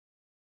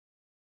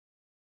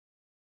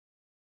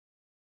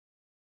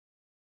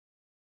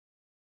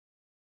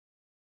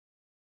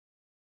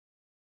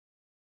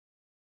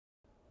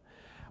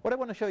What I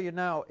want to show you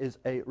now is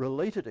a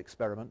related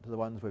experiment to the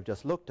ones we've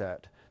just looked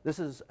at. This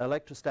is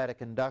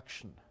electrostatic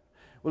induction.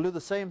 We'll do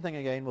the same thing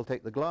again. We'll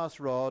take the glass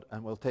rod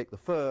and we'll take the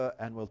fur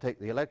and we'll take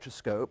the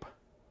electroscope.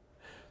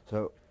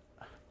 So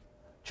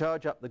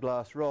charge up the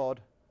glass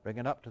rod, bring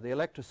it up to the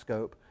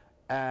electroscope,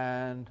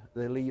 and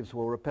the leaves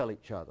will repel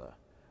each other.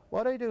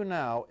 What I do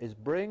now is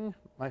bring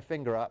my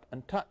finger up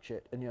and touch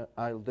it, and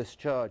I'll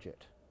discharge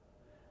it.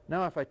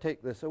 Now if I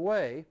take this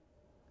away,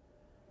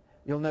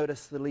 you'll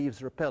notice the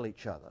leaves repel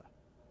each other.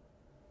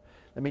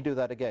 Let me do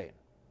that again.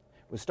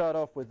 We'll start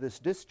off with this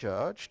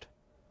discharged.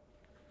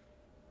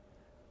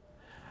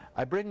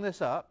 I bring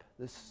this up,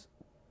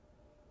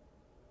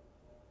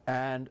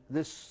 and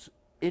this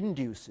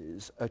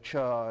induces a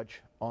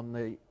charge on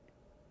the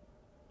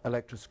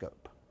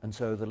electroscope, and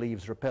so the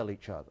leaves repel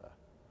each other.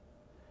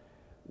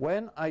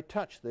 When I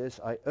touch this,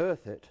 I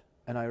earth it,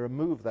 and I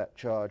remove that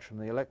charge from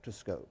the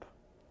electroscope.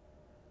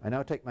 I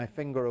now take my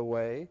finger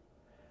away,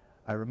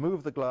 I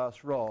remove the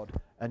glass rod,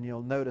 and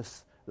you'll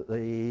notice that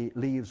the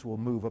leaves will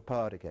move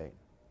apart again.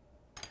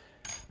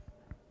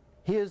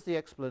 Here's the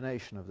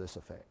explanation of this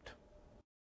effect.